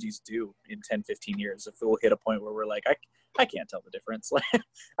technologies do in 10, 15 years. If we'll hit a point where we're like, I can't tell the difference. Like,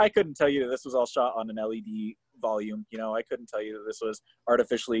 I couldn't tell you that this was all shot on an LED volume. I couldn't tell you that this was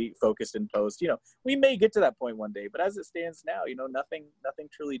artificially focused in post. We may get to that point one day, but as it stands now, nothing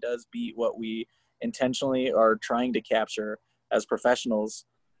truly does beat what we intentionally are trying to capture as professionals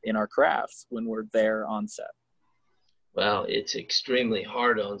in our crafts when we're there on set. Well, it's extremely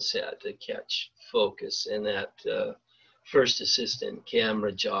hard on set to catch focus, and that first assistant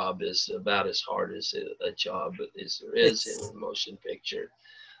camera job is about as hard as a job as there is in a motion picture.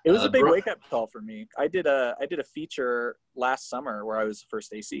 It was a big wake-up call for me. I did a feature last summer where I was the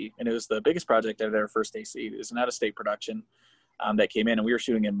first AC, and it was the biggest project I've ever first AC. It was an out-of-state production that came in, and we were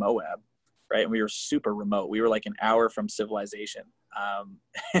shooting in Moab, right? And we were super remote. We were like an hour from civilization,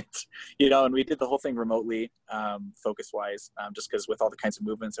 and we did the whole thing remotely, focus-wise, just because with all the kinds of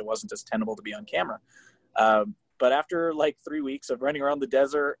movements, it wasn't as tenable to be on camera. But after like 3 weeks of running around the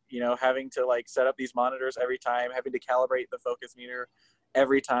desert, having to like set up these monitors every time, having to calibrate the focus meter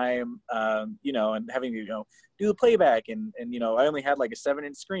every time, and having to, do the playback. And I only had like a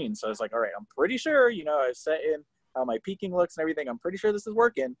 7-inch screen. So I was like, all right, I'm pretty sure, I set in how my peaking looks and everything. I'm pretty sure this is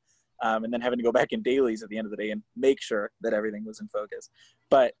working. And then having to go back in dailies at the end of the day and make sure that everything was in focus.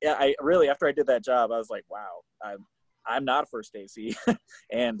 But I really, after I did that job, I was like, wow, I'm not first AC,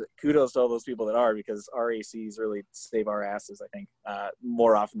 and kudos to all those people that are, because our ACs really save our asses, I think,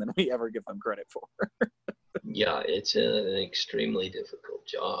 more often than we ever give them credit for. Yeah, it's an extremely difficult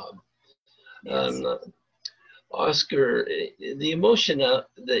job. Yes. Oscar, the emotion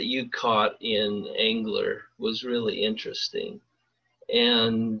that you caught in Angler was really interesting.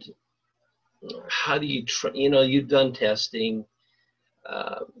 And how do you, you've done testing.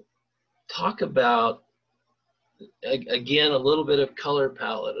 Talk about, again, a little bit of color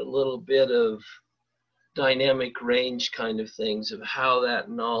palette, a little bit of dynamic range kind of things, of how that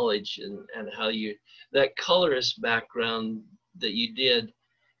knowledge and how that colorist background that you did,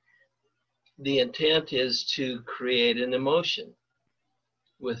 the intent is to create an emotion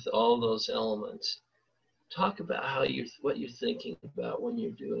with all those elements. Talk about what you're thinking about when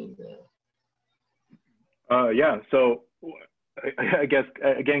you're doing that. Yeah, so I guess,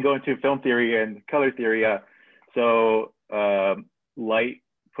 again, going to film theory and color theory, so light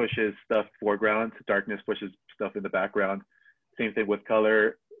pushes stuff foreground, darkness pushes stuff in the background. Same thing with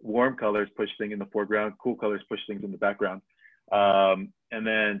color. Warm colors push things in the foreground, cool colors push things in the background. And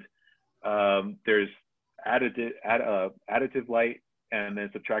then there's additive light and then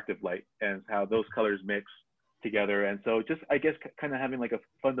subtractive light, and how those colors mix together. And so just, I guess, kind of having like a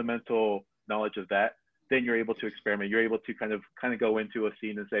fundamental knowledge of that, then you're able to experiment. You're able to kind of go into a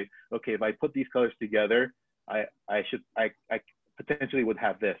scene and say, okay, if I put these colors together, I potentially would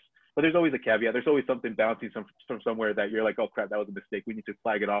have this. But there's always a caveat. There's always something bouncing from somewhere that you're like, oh crap, that was a mistake. We need to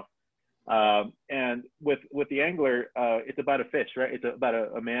flag it off. And with the Angler, it's about a fish, right? It's about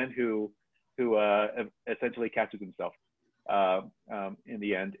a man who essentially catches himself in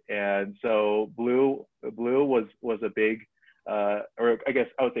the end. And so blue was a big, or I guess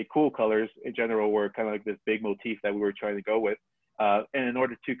I would say cool colors in general were kind of like this big motif that we were trying to go with. And in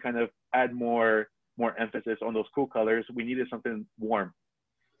order to kind of add more emphasis on those cool colors, we needed something warm.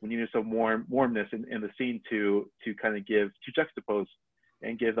 We needed some warmness in the scene to kind of juxtapose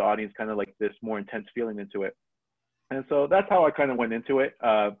and give the audience kind of like this more intense feeling into it. And so that's how I kind of went into it.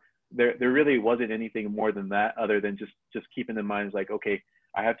 There really wasn't anything more than that, other than just keeping in mind, like, okay,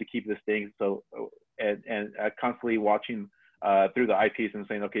 I have to keep this thing. So, and constantly watching through the eyepiece and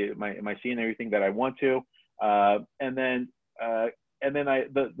saying, okay, am I seeing everything that I want to? And then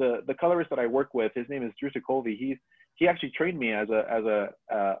the colorist that I work with, his name is Drew Sokolvy. He actually trained me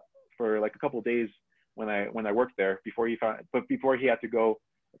for like a couple of days when I worked there before he had to go,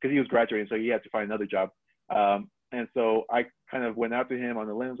 because he was graduating, so he had to find another job. And so I kind of went out to him on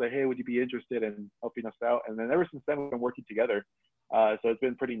the limb, like, hey, would you be interested in helping us out? And then ever since then, we've been working together. So it's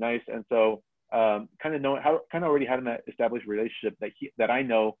been pretty nice. And so kind of already having that established relationship that I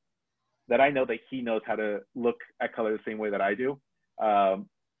know that he knows how to look at color the same way that I do.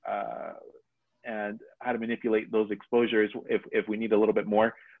 And how to manipulate those exposures if we need a little bit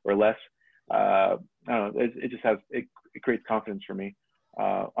more or less. I don't know, it creates confidence for me.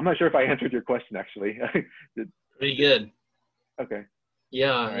 I'm not sure if I answered your question, actually. Pretty good. Okay.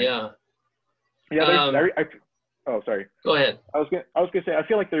 Yeah, right. yeah. Yeah. Oh, sorry. Go ahead. I was gonna say, I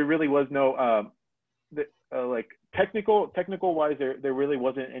feel like there really was no like technical wise, there really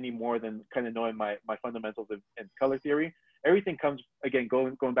wasn't any more than kind of knowing my fundamentals in color theory. Everything comes, again,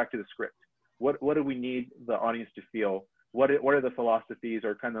 going back to the script. What do we need the audience to feel? What are the philosophies,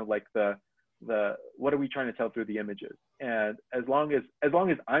 or kind of like the what are we trying to tell through the images? And as long as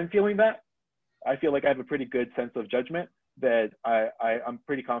I'm feeling that, I feel like I have a pretty good sense of judgment, that I'm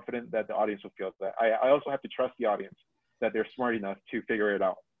pretty confident that the audience will feel that. I also have to trust the audience that they're smart enough to figure it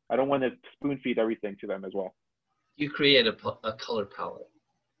out. I don't want to spoon feed everything to them as well. You create a color palette.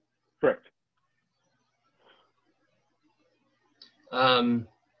 Correct.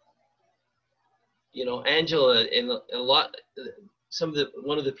 Angela, in a lot,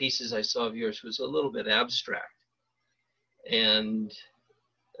 one of the pieces I saw of yours was a little bit abstract, and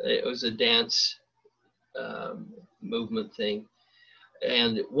it was a dance movement thing.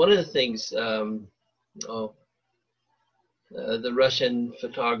 And one of the things, the Russian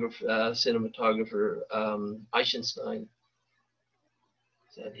cinematographer, Eisenstein,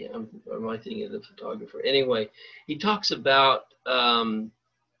 is that him, or am I thinking of the photographer? Anyway, he talks about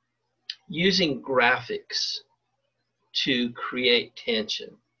using graphics to create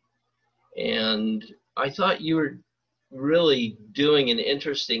tension. And I thought you were really doing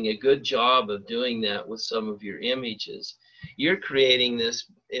a good job of doing that with some of your images. You're creating this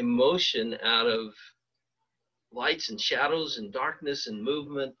emotion out of lights and shadows and darkness and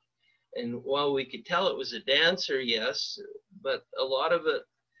movement. And while we could tell it was a dancer, yes, but a lot of it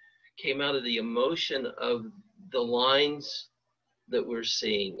came out of the emotion of the lines that we're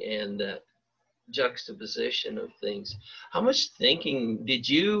seeing, and that juxtaposition of things. How much thinking did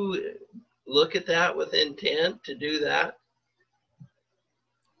you look at that with intent to do that?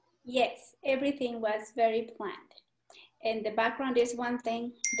 Yes, everything was very planned. And the background is one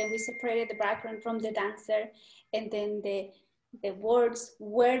thing, then we separated the background from the dancer, and then the words,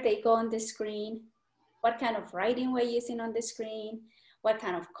 where they go on the screen, what kind of writing we're using on the screen, what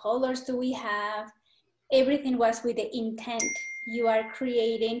kind of colors do we have. Everything was with the intent. You are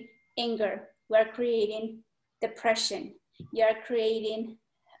creating anger, we are creating depression, you are creating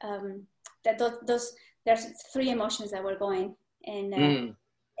those there's three emotions that were going, and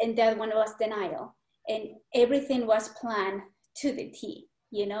the other one was denial, and everything was planned to the T,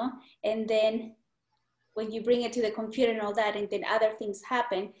 you know. And then when you bring it to the computer and all that, and then other things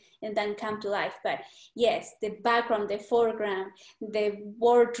happen and then come to life. But yes, the background, the foreground, the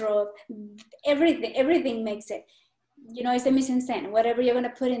wardrobe, everything makes it, you know, it's a mise-en-scène. Whatever you're going to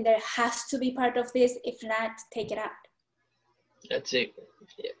put in there has to be part of this. If not, take it out. That's it.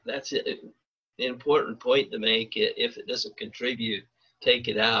 That's it. An important point to make. If it doesn't contribute, take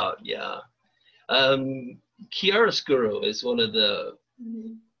it out. Yeah. Chiaroscuro is one of the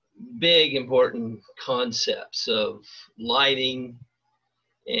big important concepts of lighting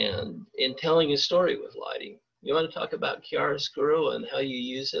and in telling a story with lighting. You want to talk about chiaroscuro and how you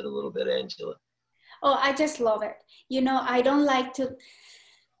use it a little bit, Angela? Oh, I just love it. You know, I don't like to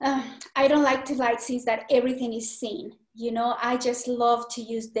light scenes that everything is seen. You know, I just love to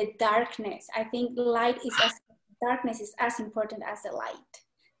use the darkness. I think darkness is as important as the light,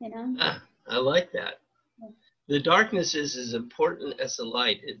 you know? I like that. The darkness is as important as the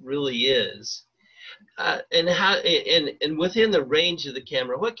light. It really is. And within the range of the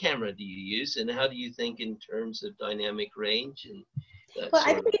camera, what camera do you use, and how do you think in terms of dynamic range and that well,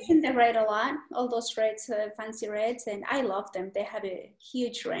 sort I've been using the red a lot, all those reds, fancy reds, and I love them. They have a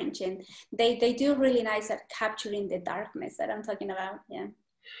huge range, and they do really nice at capturing the darkness that I'm talking about. Yeah.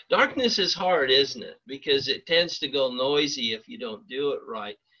 Darkness is hard, isn't it? Because it tends to go noisy if you don't do it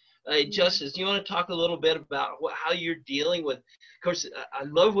right. Justice, do you want to talk a little bit about how you're dealing with? Of course, I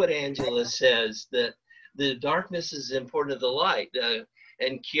love what Angela says, that the darkness is important to the light,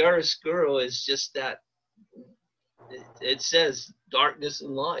 and chiaroscuro is just that. It says darkness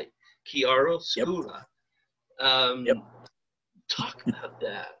and light, chiaroscura. Yep. Talk about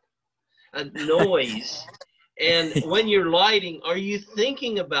that. Noise. And when you're lighting, are you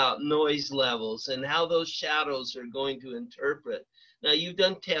thinking about noise levels and how those shadows are going to interpret? Now, you've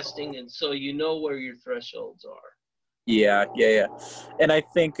done testing, and so you know where your thresholds are. Yeah. And I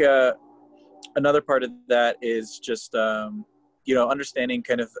think another part of that is just, understanding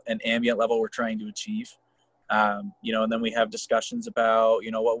kind of an ambient level we're trying to achieve. And then we have discussions about,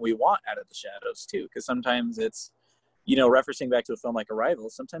 what we want out of the shadows too. Because sometimes it's, referencing back to a film like Arrival,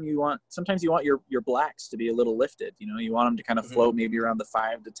 sometimes you want your blacks to be a little lifted. You want them to kind of float maybe around the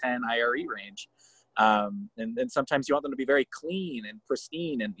 5 to 10 IRE range. And sometimes you want them to be very clean and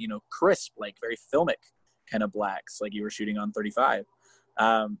pristine and, crisp, like very filmic kind of blacks, like you were shooting on 35.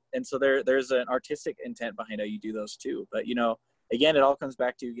 And so there's an artistic intent behind how you do those too. But, again, it all comes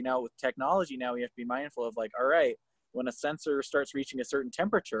back to, with technology now, we have to be mindful of like, all right, when a sensor starts reaching a certain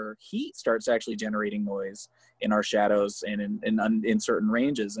temperature, heat starts actually generating noise in our shadows and in certain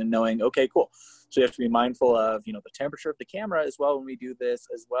ranges, and knowing, okay, cool. So you have to be mindful of, the temperature of the camera as well when we do this,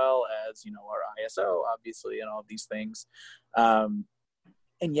 as well as, our ISO, obviously, and all of these things. And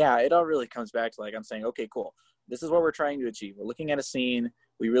yeah, it all really comes back to like, I'm saying, okay, cool. This is what we're trying to achieve. We're looking at a scene.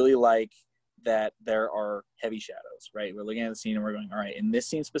 We really like that there are heavy shadows, right? We're looking at the scene and we're going, all right, in this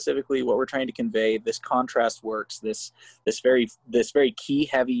scene specifically, what we're trying to convey, this contrast works, this very key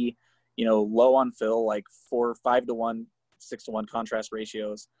heavy, low on fill, like 5 to 1, 6 to 1 contrast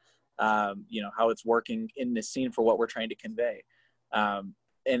ratios, how it's working in this scene for what we're trying to convey. And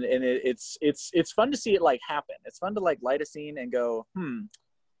it's fun to see it like happen. It's fun to like light a scene and go,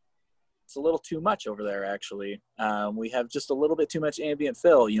 it's a little too much over there, actually. We have just a little bit too much ambient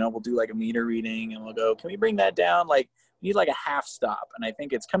fill. We'll do like a meter reading and we'll go, can we bring that down? Like, we need like a half stop. And I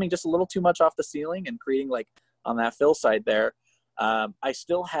think it's coming just a little too much off the ceiling and creating like on that fill side there. I probably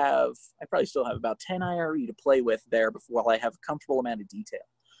still have about 10 IRE to play with there before I have a comfortable amount of detail.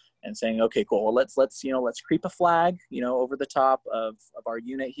 And saying, okay, cool. Well, let's creep a flag, over the top of our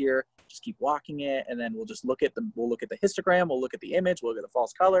unit here. Just keep walking it, and then we'll look at the histogram. We'll look at the image. We'll look at the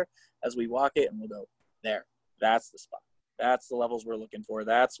false color as we walk it, and we'll go there. That's the spot. That's the levels we're looking for.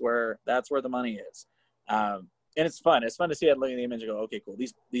 That's where the money is. And it's fun. It's fun to see it, looking at the image and go, okay, cool.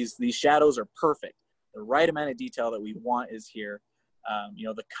 These shadows are perfect. The right amount of detail that we want is here.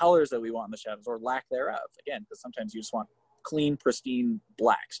 The colors that we want in the shadows, or lack thereof. Again, because sometimes you just want clean, pristine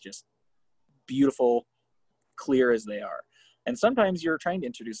blacks, just beautiful, clear as they are. And sometimes you're trying to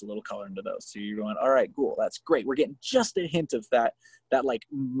introduce a little color into those. So you're going, all right, cool, that's great. We're getting just a hint of that like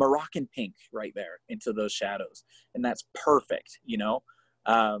Moroccan pink right there into those shadows. And that's perfect, you know?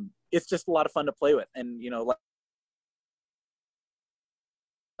 It's just a lot of fun to play with. And, you know, light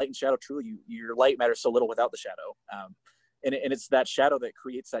and shadow, truly, your light matters so little without the shadow. And it's that shadow that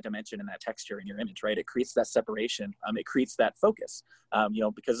creates that dimension and that texture in your image, right? It creates that separation. It creates that focus, you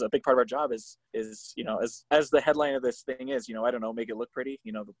know, because a big part of our job is, you know, as the headline of this thing is, you know, I don't know, make it look pretty,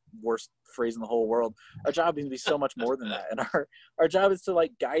 you know, the worst phrase in the whole world. Our job is to be so much more than that. And our job is to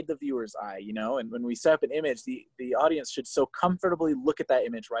like guide the viewer's eye, you know, and when we set up an image, the audience should so comfortably look at that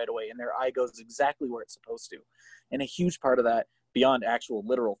image right away and their eye goes exactly where it's supposed to. And a huge part of that, beyond actual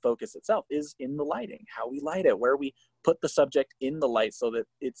literal focus itself, is in the lighting, how we light it, where we put the subject in the light so that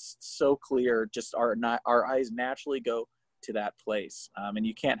it's so clear, just our eyes naturally go to that place. And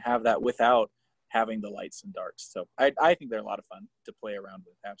you can't have that without having the lights and darks. So I think they're a lot of fun to play around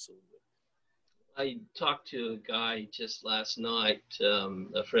with. Absolutely. I talked to a guy just last night.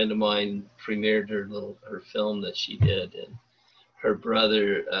 A friend of mine premiered her film that she did, and her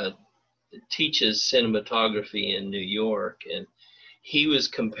brother teaches cinematography in New York, and he was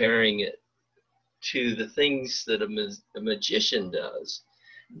comparing it to the things that a magician does,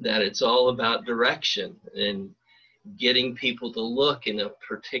 that it's all about direction and getting people to look in a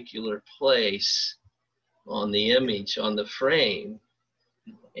particular place on the image, on the frame.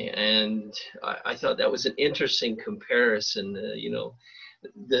 And I thought that was an interesting comparison. You know,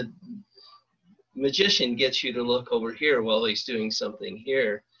 the magician gets you to look over here while he's doing something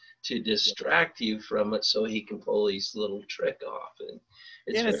here to distract you from it so he can pull his little trick off. And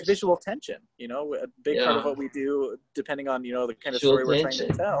it's visual tension, you know, a big part of what we do, depending on, you know, the kind of story we're trying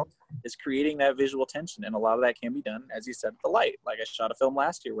to tell, is creating that visual tension. And a lot of that can be done, as you said, with the light. Like I shot a film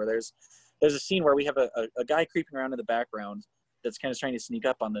last year where there's a scene where we have a guy creeping around in the background that's kind of trying to sneak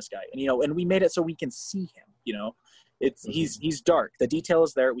up on this guy. And, you know, and we made it so we can see him, you know. It's he's dark. The detail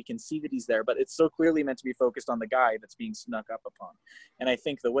is there. We can see that he's there, but it's so clearly meant to be focused on the guy that's being snuck up upon. And I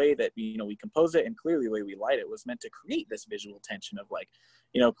think the way that we compose it and clearly the way we light it was meant to create this visual tension of like,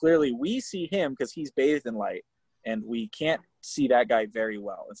 you know, clearly we see him because he's bathed in light and we can't see that guy very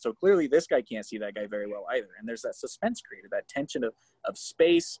well. And so clearly this guy can't see that guy very well either. And there's that suspense created, that tension of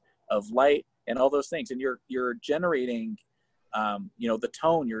space, of light, and all those things. And you're generating you know, the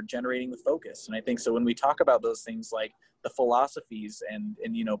tone, you're generating the focus. And I think so when we talk about those things like the philosophies and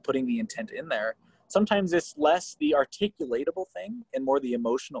you know, putting the intent in there, sometimes it's less the articulatable thing and more the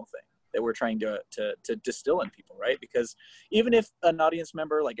emotional thing that we're trying to distill in people, right? Because even if an audience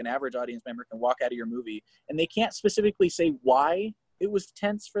member, like an average audience member, can walk out of your movie and they can't specifically say why it was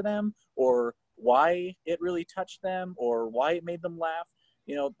tense for them or why it really touched them or why it made them laugh,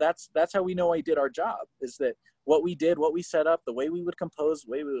 you know, that's how we know I did our job, is that what we did, what we set up, the way we would compose,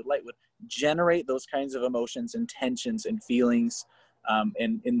 the way we would light would generate those kinds of emotions and tensions and feelings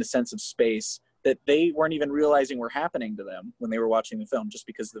in the sense of space that they weren't even realizing were happening to them when they were watching the film, just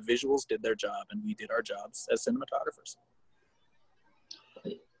because the visuals did their job and we did our jobs as cinematographers.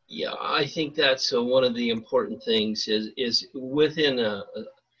 Yeah, I think that's one of the important things is within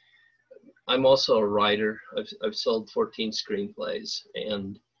I'm also a writer. I've sold 14 screenplays,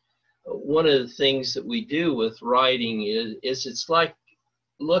 and one of the things that we do with writing is it's like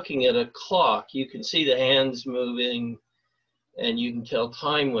looking at a clock. You can see the hands moving and you can tell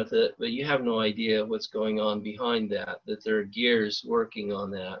time with it, but you have no idea what's going on behind that there are gears working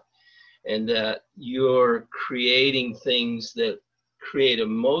on that, and that you're creating things that create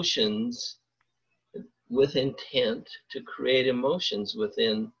emotions with intent to create emotions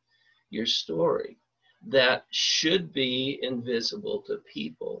within your story that should be invisible to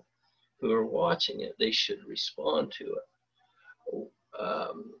people who are watching it. They should respond to it.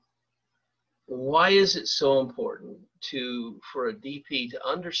 Why is it so important for a DP to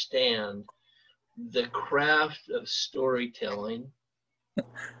understand the craft of storytelling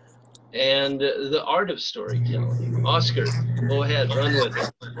and the art of storytelling? Oscar, go ahead, run with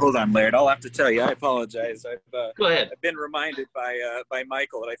it. Hold on, Laird. I'll have to tell you, I apologize. Go ahead. I've been reminded by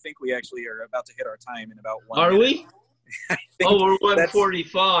Michael that I think we actually are about to hit our time in about 1 minute. Are we? Oh, we're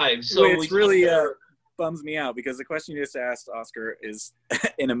 1:45. So which really bums me out, because the question you just asked, Oscar, is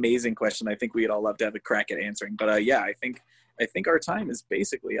an amazing question. I think we'd all love to have a crack at answering. But yeah, I think our time is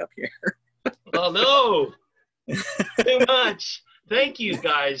basically up here. Oh no, too much. Thank you,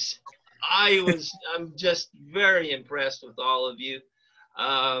 guys. I'm just very impressed with all of you.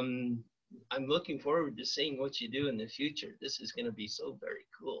 I'm looking forward to seeing what you do in the future. This is going to be so very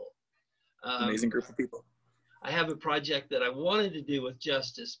cool. Amazing group of people. I have a project that I wanted to do with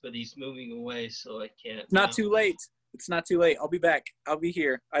Justice, but he's moving away, so I can't. Not too late. It's not too late. I'll be back. I'll be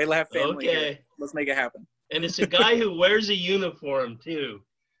here. I have family here. Let's make it happen. And it's a guy who wears a uniform, too.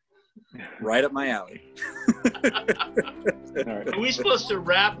 Right up my alley. Are we supposed to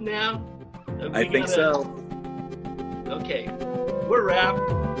wrap now? I think so. Okay. We're wrapped.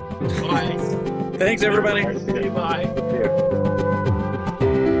 Bye. Thanks, everybody. Say bye. Yeah.